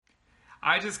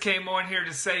I just came on here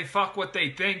to say fuck what they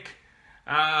think.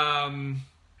 What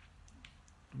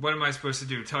am I supposed to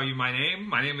do? Tell you my name?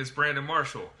 My name is Brandon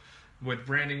Marshall with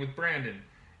Branding with Brandon.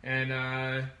 And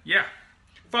yeah,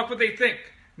 fuck what they think.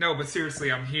 No, but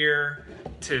seriously, I'm here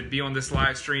to be on this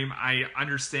live stream. I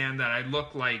understand that I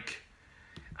look like...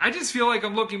 I just feel like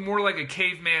I'm looking more like a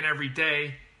caveman every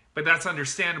day. But that's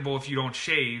understandable if you don't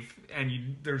shave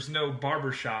and there's no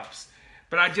barbershops.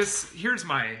 But here's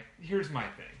my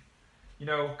thing. You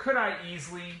know, could I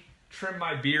easily trim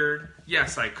my beard?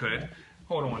 Yes, I could.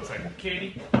 Hold on one second.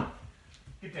 Katie,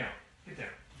 get down.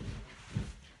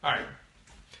 All right.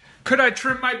 Could I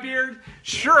trim my beard?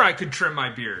 Sure, I could trim my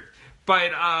beard.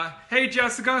 But, hey,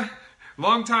 Jessica,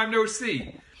 long time no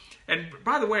see. And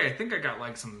by the way, I think I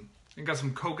got some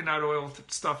coconut oil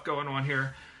stuff going on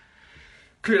here.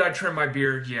 Could I trim my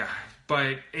beard? Yeah.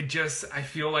 But I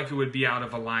feel like it would be out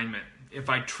of alignment. If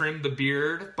I trimmed the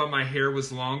beard, but my hair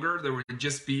was longer, there would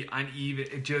just be uneven.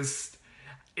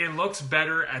 It looks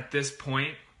better at this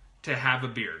point to have a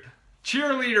beard.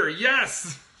 Cheerleader,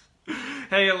 yes!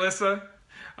 Hey, Alyssa.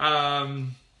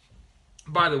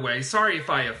 By the way, sorry if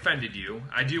I offended you.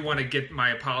 I do want to get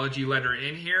my apology letter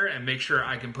in here and make sure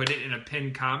I can put it in a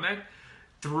pinned comment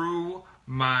through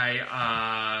my,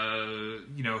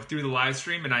 through the live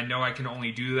stream. And I know I can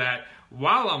only do that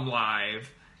while I'm live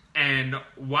and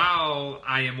while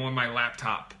I am on my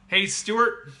laptop. Hey,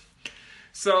 Stuart.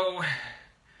 So,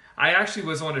 I actually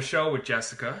was on a show with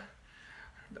Jessica,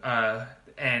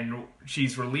 and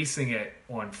she's releasing it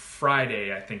on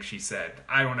Friday, I think she said.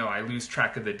 I don't know, I lose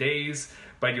track of the days,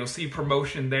 but you'll see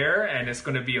promotion there, and it's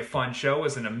going to be a fun show.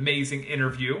 It's an amazing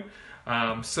interview.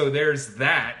 So there's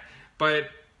that. But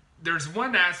there's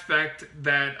one aspect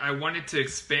that I wanted to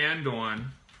expand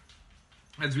on,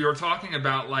 as we were talking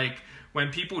about, like, when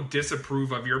people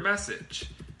disapprove of your message.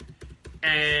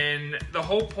 And the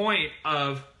whole point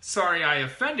of, sorry I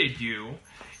offended you,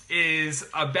 is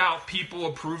about people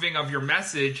approving of your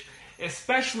message,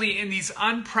 especially in these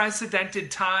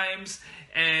unprecedented times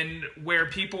and where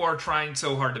people are trying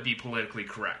so hard to be politically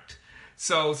correct.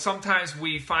 So sometimes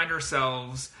we find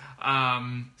ourselves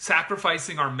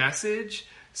sacrificing our message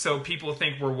so people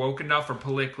think we're woke enough or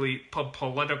politically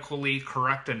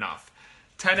correct enough.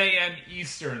 10 a.m.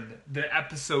 Eastern, the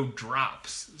episode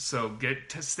drops, so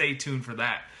stay tuned for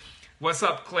that. What's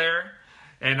up, Claire?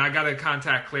 And I got to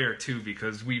contact Claire, too,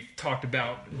 because we've talked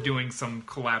about doing some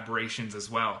collaborations as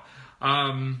well.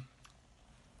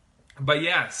 But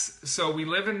yes, so we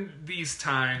live in these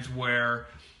times where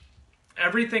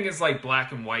everything is like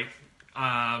black and white.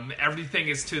 Everything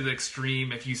is to the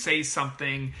extreme. If you say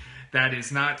something that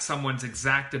is not someone's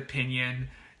exact opinion,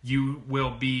 you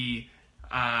will be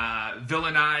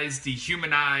villainized,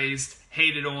 dehumanized,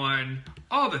 hated on,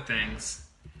 all the things.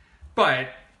 But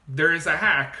there is a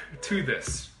hack to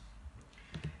this.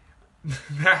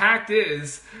 The hack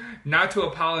is not to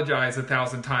apologize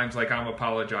 1,000 times like I'm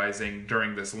apologizing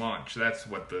during this launch. That's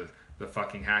what the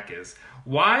fucking hack is.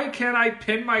 Why can't I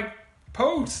pin my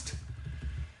post?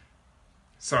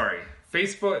 Sorry.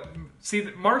 Facebook. See,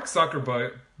 Mark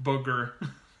Zuckerberg.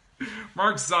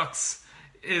 Mark Zucks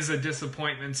is a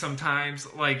disappointment sometimes.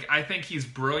 Like, I think he's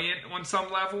brilliant on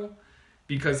some level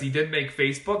because he did make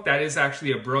Facebook. That is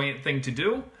actually a brilliant thing to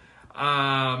do.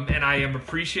 And I am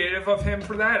appreciative of him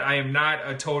for that. I am not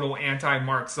a total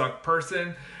anti-Mark Zuck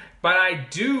person, but I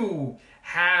do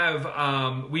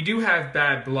have, we do have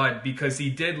bad blood because he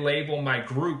did label my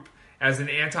group as an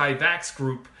anti-vax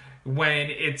group when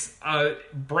it's a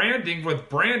branding with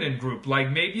Brandon group.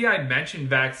 Like, maybe I mentioned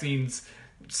vaccines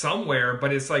somewhere,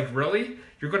 but it's like, really?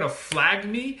 You're going to flag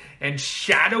me and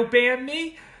shadow ban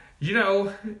me? You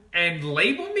know, and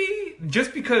label me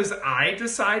just because I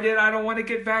decided I don't want to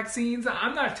get vaccines?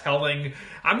 I'm not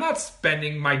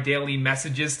spending my daily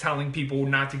messages telling people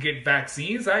not to get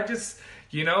vaccines. I just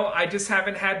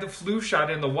haven't had the flu shot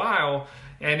in a while,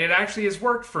 and it actually has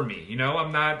worked for me. You know,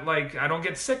 I don't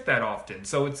get sick that often.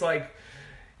 So it's like,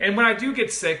 and when I do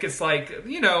get sick, it's like,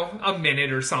 you know, a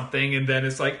minute or something, and then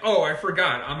it's like, oh, I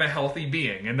forgot, I'm a healthy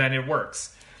being, and then it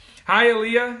works. Hi,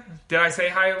 Aaliyah. Did I say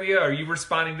hi, Aaliyah? Are you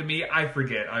responding to me? I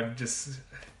forget. I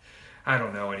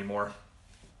don't know anymore.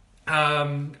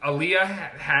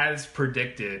 Aaliyah has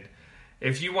predicted,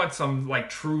 if you want some,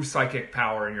 like, true psychic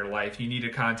power in your life, you need to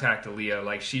contact Aaliyah.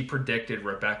 Like, she predicted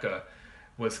Rebecca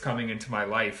was coming into my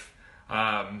life.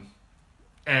 And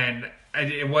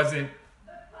it wasn't...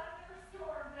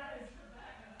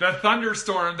 The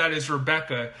thunderstorm that is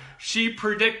Rebecca. She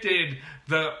predicted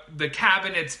the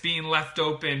cabinets being left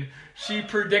open. She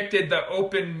predicted the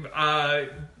open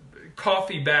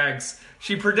coffee bags.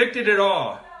 She predicted it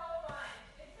all.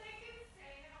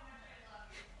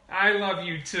 I love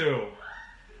you too.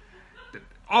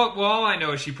 All I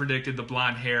know is she predicted the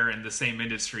blonde hair and the same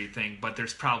industry thing, but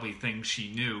there's probably things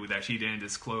she knew that she didn't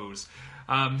disclose.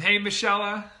 Hey,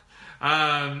 Michelle.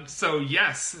 So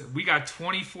yes, we got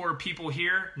 24 people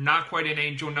here. Not quite an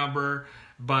angel number,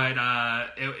 but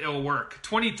it'll work.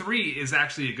 23 is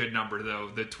actually a good number, though.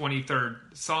 The 23rd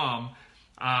Psalm.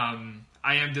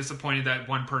 I am disappointed that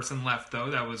one person left,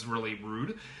 though. That was really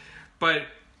rude. But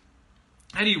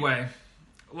anyway,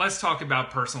 let's talk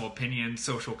about personal opinions,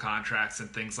 social contracts,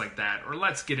 and things like that. Or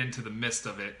let's get into the midst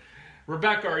of it.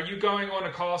 Rebecca, are you going on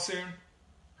a call soon?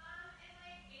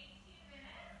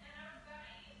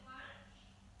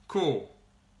 Cool.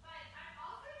 But I'm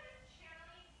also just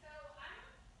channeling, so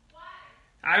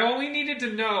I'm live. I only needed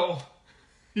to know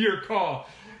your call.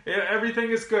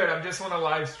 Everything is good. I'm just on a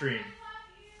live stream.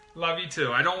 Love you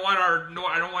too. I don't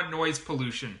want noise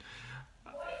pollution.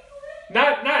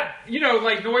 Not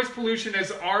like noise pollution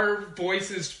is our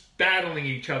voices battling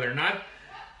each other. Not. What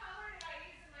color did I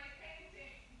use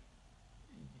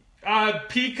in my painting?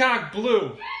 Peacock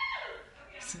blue.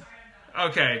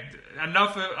 Okay.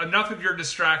 Enough of your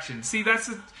distraction. See, that's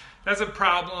a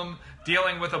problem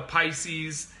dealing with a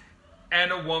Pisces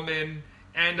and a woman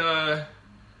and a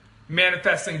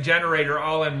manifesting generator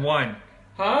all in one.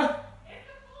 Huh?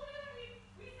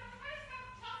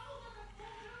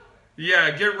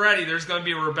 Yeah, get ready. There's going to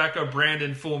be a Rebecca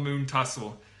Brandon full moon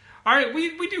tussle. All right,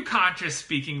 we do conscious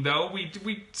speaking though. We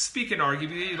speak in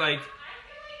arguably like. I feel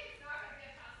like it's not going to be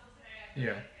a tussle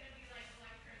today. Yeah.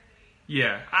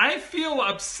 Yeah, I feel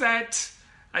upset.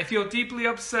 I feel deeply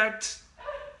upset.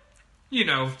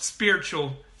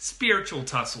 Spiritual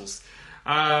tussles.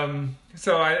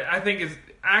 So I think it's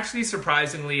actually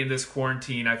surprisingly in this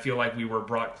quarantine, I feel like we were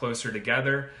brought closer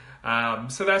together.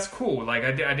 So that's cool. Like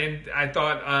I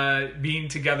thought being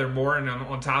together more and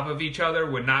on top of each other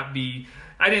would not be.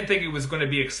 I didn't think it was going to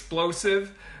be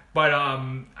explosive. But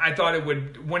I thought it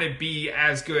wouldn't be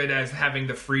as good as having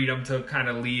the freedom to kind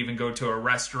of leave and go to a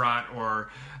restaurant or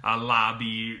a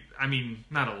lobby. I mean,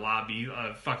 not a lobby,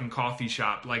 a fucking coffee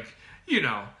shop.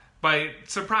 But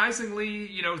surprisingly,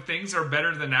 things are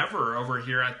better than ever over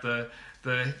here at the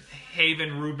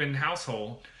Haven Rubin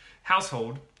household.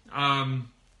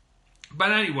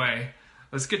 But anyway,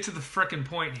 let's get to the frickin'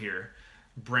 point here,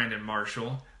 Brandon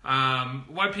Marshall.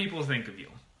 What people think of you.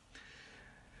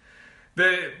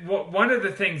 One of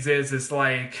the things is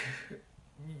like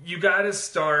you got to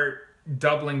start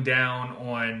doubling down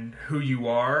on who you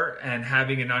are and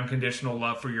having an unconditional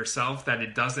love for yourself, that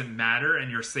it doesn't matter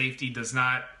and your safety is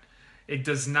not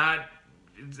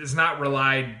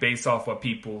relied based off what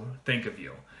people think of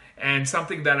you. And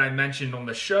something that I mentioned on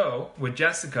the show with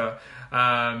Jessica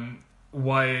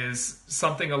was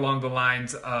something along the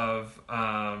lines of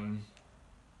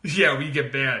yeah, we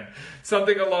get banned.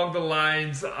 Something along the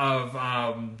lines of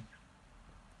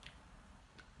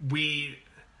we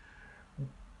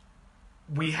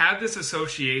have this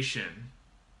association.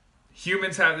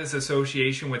 Humans have this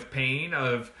association with pain,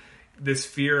 of this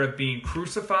fear of being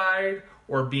crucified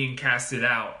or being casted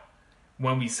out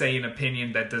when we say an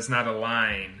opinion that does not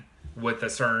align with a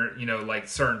certain,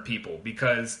 certain people.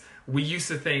 Because we used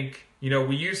to think,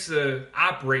 we used to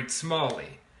operate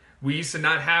smally. We used to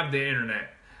not have the internet.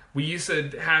 We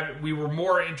were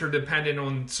more interdependent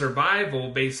on survival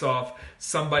based off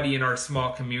somebody in our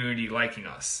small community liking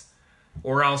us.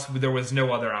 Or else there was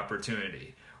no other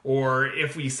opportunity. Or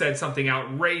if we said something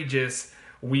outrageous,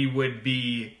 we would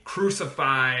be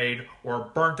crucified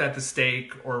or burnt at the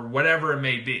stake or whatever it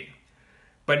may be.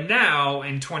 But now,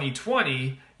 in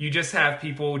 2020, you just have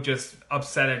people just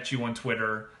upset at you on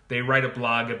Twitter. They write a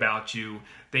blog about you.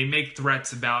 They make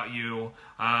threats about you.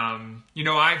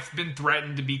 I've been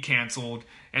threatened to be canceled.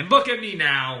 And look at me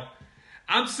now.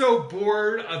 I'm so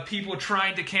bored of people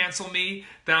trying to cancel me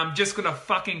that I'm just going to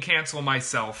fucking cancel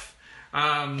myself.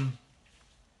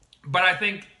 But I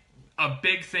think a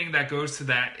big thing that goes to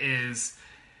that is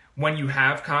when you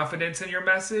have confidence in your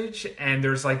message and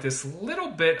there's like this little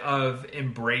bit of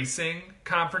embracing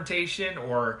confrontation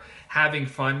or having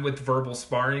fun with verbal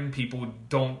sparring, people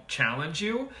don't challenge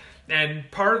you. And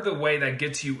part of the way that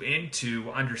gets you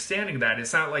into understanding that,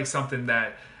 it's not like something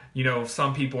that,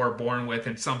 some people are born with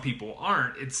and some people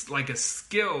aren't. It's like a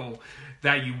skill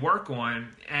that you work on.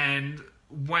 And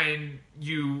when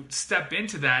you step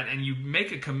into that and you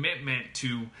make a commitment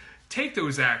to take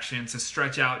those actions to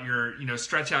stretch out your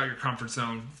comfort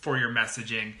zone for your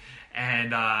messaging,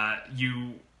 and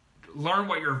you learn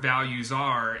what your values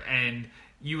are, and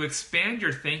you expand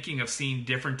your thinking of seeing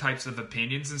different types of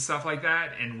opinions and stuff like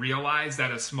that, and realize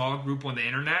that a small group on the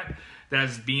internet that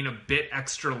is being a bit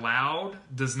extra loud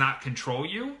does not control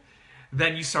you,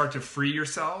 then you start to free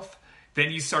yourself.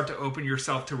 Then you start to open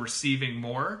yourself to receiving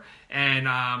more.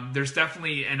 And there's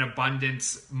definitely an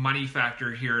abundance money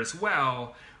factor here as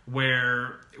well,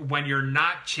 where when you're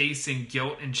not chasing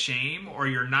guilt and shame, or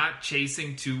you're not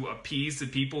chasing to appease the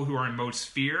people who are in most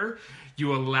fear,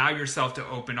 you allow yourself to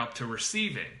open up to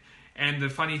receiving. And the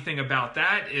funny thing about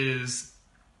that is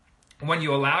when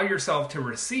you allow yourself to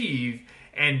receive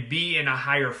and be in a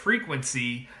higher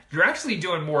frequency, you're actually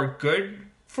doing more good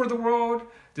for the world,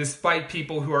 despite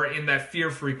people who are in that fear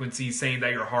frequency saying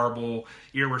that you're horrible,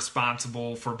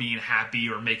 irresponsible for being happy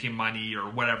or making money or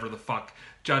whatever the fuck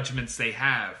judgments they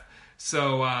have.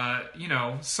 So,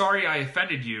 sorry I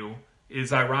offended you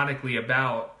is ironically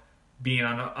about being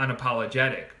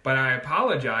unapologetic. But I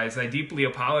apologize. I deeply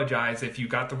apologize if you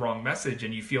got the wrong message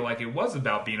and you feel like it was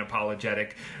about being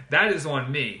apologetic. That is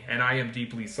on me, and I am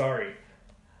deeply sorry.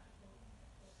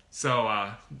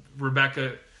 So,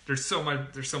 Rebecca, there's so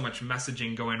much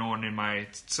messaging going on in my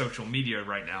social media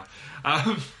right now.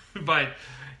 But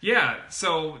yeah,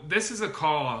 so this is a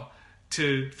call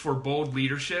for bold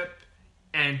leadership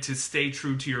and to stay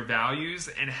true to your values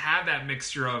and have that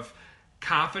mixture of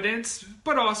confidence,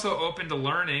 but also open to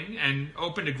learning and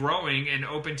open to growing and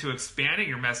open to expanding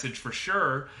your message for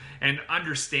sure, and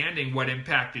understanding what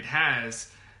impact it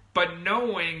has, but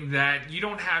knowing that you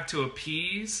don't have to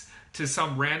appease to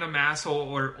some random asshole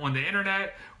or on the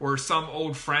internet or some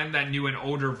old friend that knew an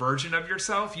older version of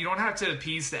yourself. You don't have to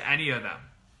appease to any of them.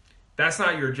 That's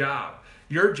not your job.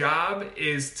 Your job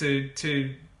is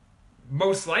to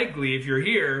most likely, if you're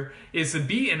here, is to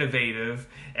be innovative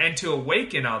and to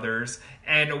awaken others,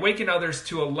 and awaken others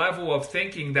to a level of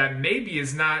thinking that maybe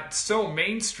is not so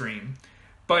mainstream.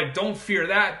 But don't fear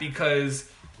that, because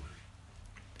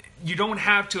you don't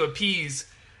have to appease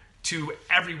to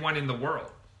everyone in the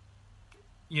world.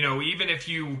 You know, even if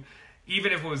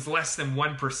it was less than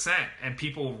 1% and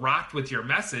people rocked with your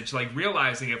message, like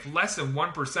realizing if less than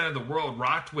 1% of the world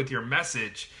rocked with your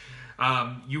message,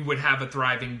 you would have a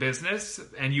thriving business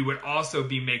and you would also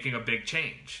be making a big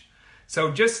change.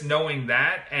 So just knowing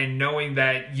that, and knowing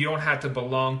that you don't have to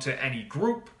belong to any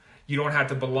group, you don't have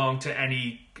to belong to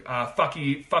any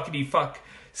fuckity fuck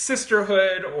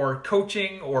sisterhood or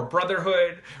coaching or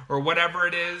brotherhood or whatever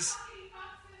it is.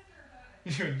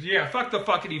 Yeah, fuck the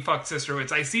fuckity fuck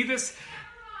sisterhoods. I see this.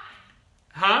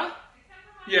 Huh?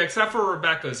 Yeah, except for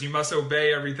Rebecca's. You must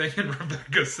obey everything in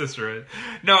Rebecca's sisterhood.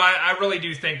 No, I really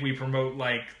do think we promote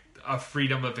like a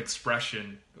freedom of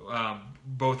expression,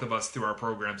 both of us through our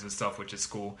programs and stuff, which is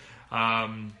cool.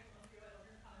 But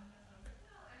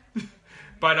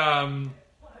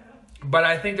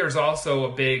I think there's also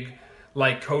a big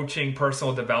like coaching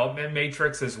personal development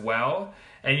matrix as well.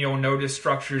 And you'll notice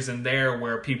structures in there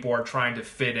where people are trying to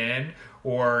fit in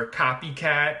or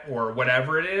copycat or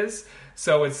whatever it is.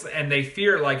 So and they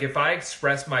fear like if I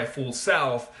express my full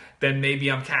self, then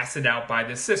maybe I'm casted out by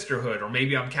this sisterhood, or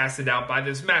maybe I'm casted out by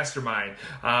this mastermind.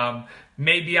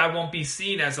 Maybe I won't be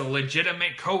seen as a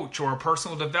legitimate coach or a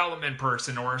personal development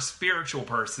person or a spiritual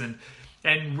person.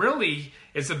 And really,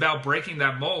 it's about breaking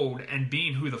that mold and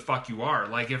being who the fuck you are.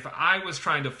 Like if I was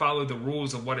trying to follow the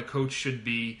rules of what a coach should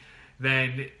be,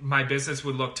 then my business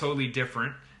would look totally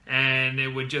different and it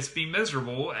would just be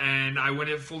miserable and I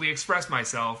wouldn't fully express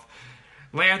myself.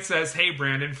 Lance says, hey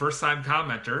Brandon, first time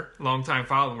commenter, long time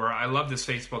follower. I love this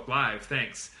Facebook Live.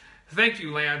 Thanks. Thank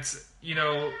you, Lance. You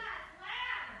know,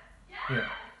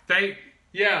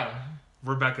 yeah.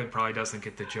 Rebecca probably doesn't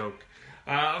get the joke.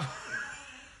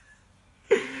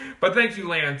 But thank you,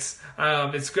 Lance.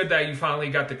 It's good that you finally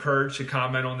got the courage to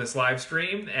comment on this live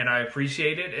stream, and I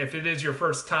appreciate it. If it is your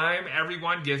first time,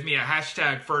 everyone give me a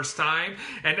hashtag first time,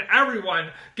 and everyone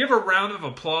give a round of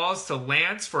applause to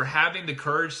Lance for having the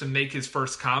courage to make his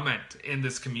first comment in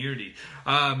this community.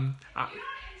 You want to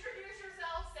introduce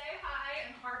yourself, say hi,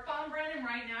 and heart bomb Brandon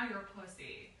right now, you're a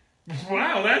pussy.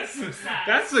 Wow,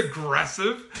 that's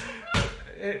aggressive.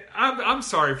 I'm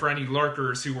sorry for any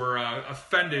lurkers who were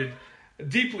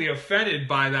deeply offended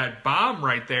by that bomb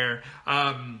right there.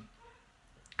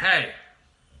 Hey,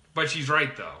 but she's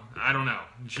right though. I don't know.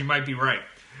 She might be right.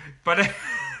 But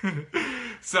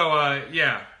so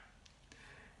yeah.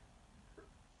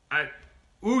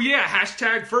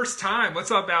 Hashtag first time. What's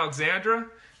up, Alexandra?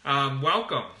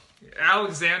 Welcome.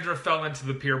 Alexandra fell into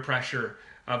the peer pressure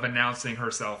of announcing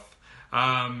herself.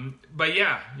 But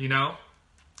yeah, you know,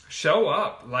 show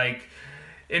up. Like,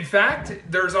 in fact,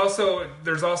 there's also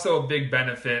a big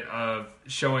benefit of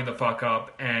showing the fuck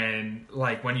up, and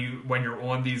like when you're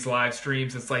on these live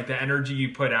streams, it's like the energy you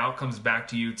put out comes back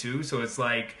to you too. So it's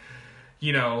like,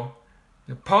 you know,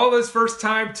 Paula's first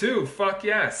time too. Fuck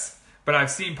yes. But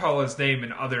I've seen Paula's name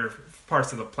in other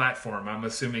parts of the platform. I'm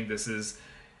assuming this is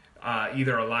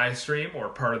either a live stream or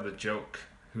part of the joke.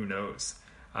 Who knows?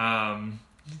 Thank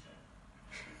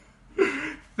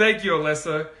you,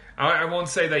 Alyssa. I won't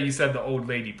say that you said the old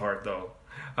lady part, though.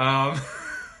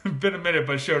 Been a minute,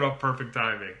 but showed up perfect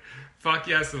timing. Fuck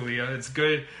yes, Aaliyah. It's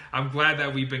good. I'm glad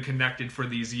that we've been connected for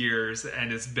these years,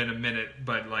 and it's been a minute,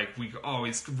 but like we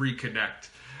always reconnect.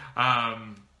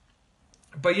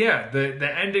 But yeah,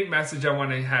 the ending message I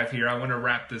want to have here, I want to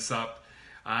wrap this up.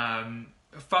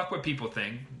 Fuck what people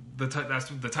think. That's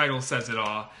the title says it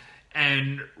all.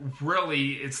 And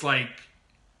really, it's like,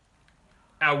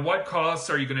 at what cost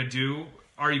are you going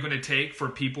to take for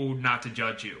people not to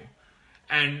judge you?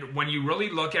 And when you really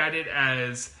look at it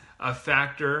as a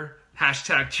factor,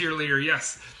 hashtag cheerleader,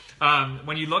 yes.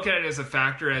 When you look at it as a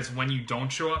factor, as when you don't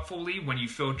show up fully, when you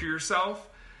filter yourself,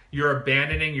 you're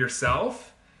abandoning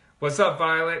yourself. What's up,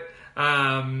 Violet?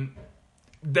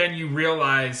 Then you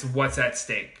realize what's at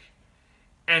stake.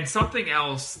 And something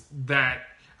else that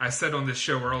I said on this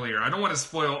show earlier, I don't want to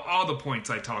spoil all the points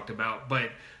I talked about,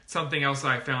 but something else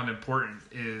I found important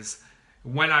is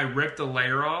when I ripped the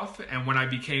layer off and when I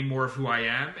became more of who I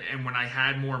am and when I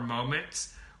had more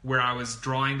moments where I was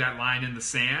drawing that line in the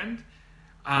sand,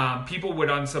 people would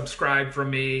unsubscribe from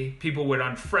me, people would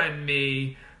unfriend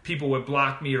me, people would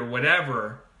block me or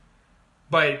whatever.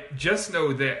 But just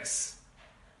know this,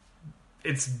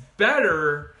 it's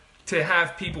better to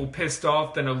have people pissed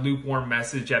off than a lukewarm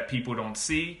message that people don't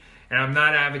see. And I'm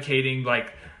not advocating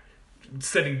like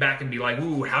sitting back and be like,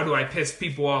 ooh, how do I piss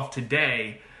people off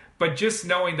today? But just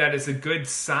knowing that it's a good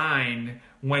sign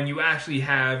when you actually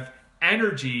have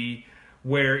energy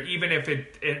where even if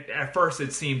it at first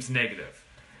it seems negative.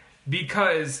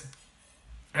 Because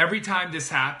every time this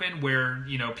happened where,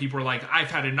 people are like,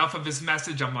 I've had enough of this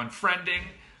message, I'm unfriending.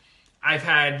 I've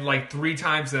had like 3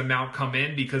 times the amount come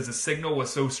in because the signal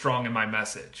was so strong in my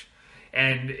message.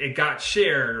 And it got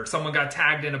shared or someone got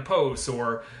tagged in a post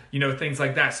or, things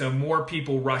like that. So more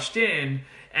people rushed in.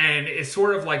 And it's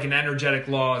sort of like an energetic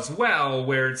law as well,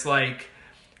 where it's like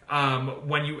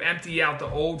when you empty out the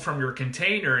old from your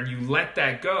container and you let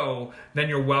that go, then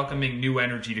you're welcoming new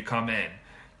energy to come in.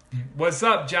 What's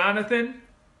up, Jonathan?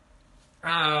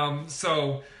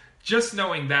 So just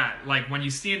knowing that, like when you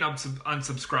see an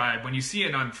unsubscribe, when you see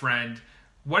an unfriend,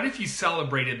 what if you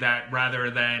celebrated that rather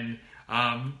than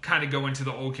kind of go into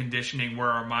the old conditioning where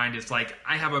our mind is like,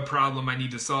 I have a problem I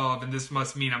need to solve and this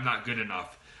must mean I'm not good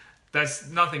enough. That's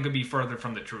nothing could be further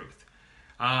from the truth.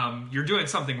 You're doing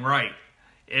something right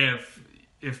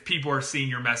if people are seeing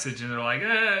your message and they're like,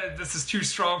 this is too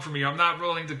strong for me. I'm not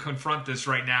willing to confront this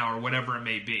right now or whatever it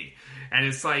may be. And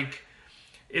it's like,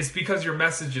 it's because your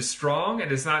message is strong and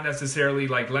it's not necessarily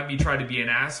like, let me try to be an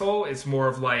asshole. It's more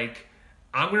of like,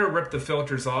 I'm going to rip the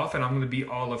filters off and I'm going to be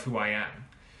all of who I am.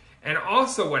 And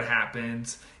also what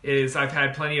happens is I've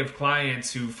had plenty of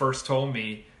clients who first told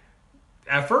me,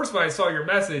 at first, when I saw your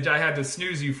message, I had to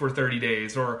snooze you for 30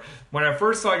 days. Or when I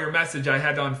first saw your message, I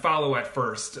had to unfollow at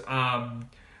first.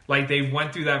 Like they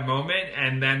went through that moment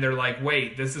and then they're like,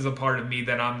 wait, this is a part of me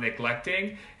that I'm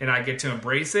neglecting and I get to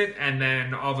embrace it. And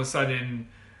then all of a sudden,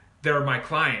 they're my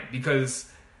client because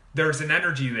there's an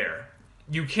energy there.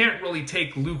 You can't really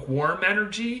take lukewarm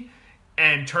energy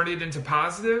and turn it into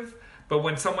positive. But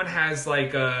when someone has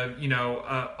like a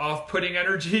off-putting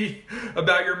energy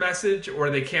about your message or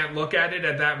they can't look at it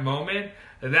at that moment,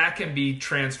 that can be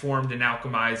transformed and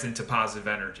alchemized into positive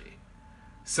energy.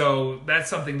 So that's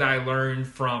something that I learned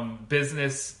from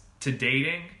business to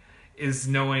dating is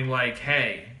knowing like,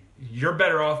 hey, you're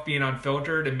better off being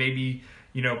unfiltered and maybe,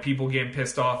 people getting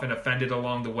pissed off and offended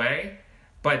along the way.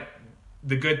 But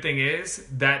the good thing is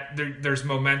that there's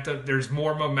momentum. There's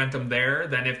more momentum there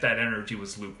than if that energy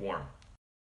was lukewarm.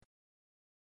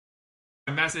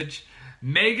 Message.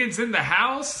 Megan's in the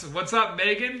house. What's up,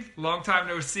 Megan? Long time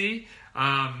no see.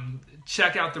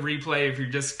 Check out the replay if you're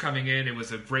just coming in. It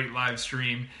was a great live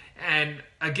stream. And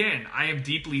again, I am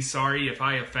deeply sorry if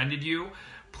I offended you.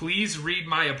 Please read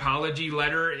my apology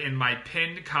letter in my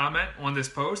pinned comment on this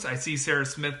post. I see Sarah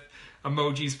Smith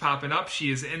emojis popping up.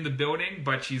 She is in the building,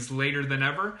 but she's later than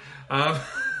ever. But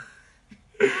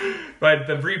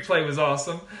the replay was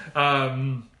awesome.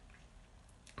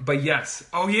 But yes.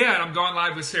 Oh, yeah, and I'm going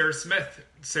live with Sarah Smith.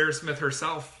 Sarah Smith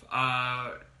herself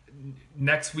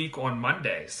next week on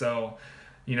Monday. So,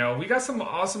 we got some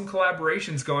awesome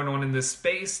collaborations going on in this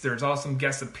space. There's awesome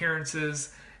guest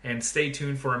appearances, and stay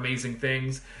tuned for amazing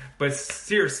things. But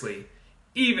seriously,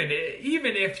 even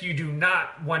if you do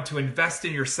not want to invest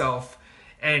in yourself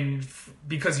and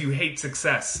because you hate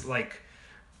success, like,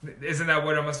 isn't that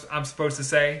what I'm supposed to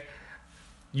say?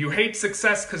 You hate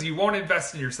success because you won't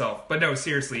invest in yourself. But no,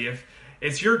 seriously,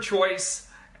 it's your choice.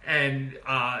 And,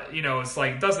 it's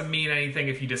like, it doesn't mean anything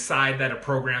if you decide that a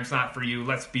program's not for you.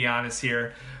 Let's be honest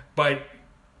here. But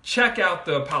check out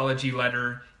the apology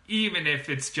letter, even if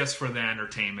it's just for the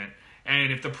entertainment.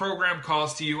 And if the program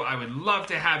calls to you, I would love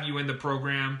to have you in the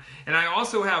program. And I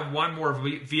also have one more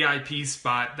VIP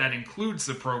spot that includes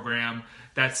the program.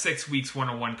 That's 6 weeks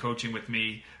one-on-one coaching with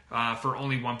me for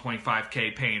only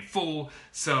 $1.5K pay in full.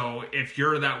 So if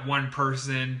you're that one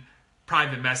person,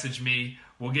 private message me.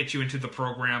 We'll get you into the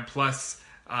program, plus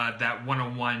that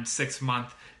one-on-one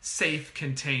 6-month safe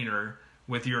container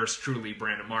with yours truly,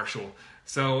 Brandon Marshall.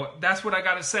 So that's what I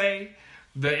got to say.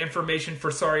 The information for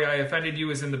Sorry I Offended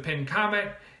You is in the pinned comment,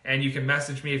 and you can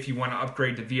message me if you want to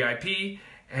upgrade to VIP.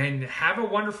 And have a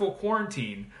wonderful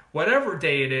quarantine. Whatever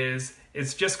day it is,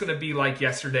 it's just going to be like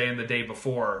yesterday and the day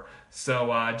before.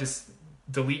 So just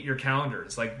delete your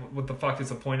calendars. Like, what the fuck is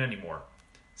the point anymore?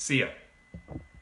 See ya.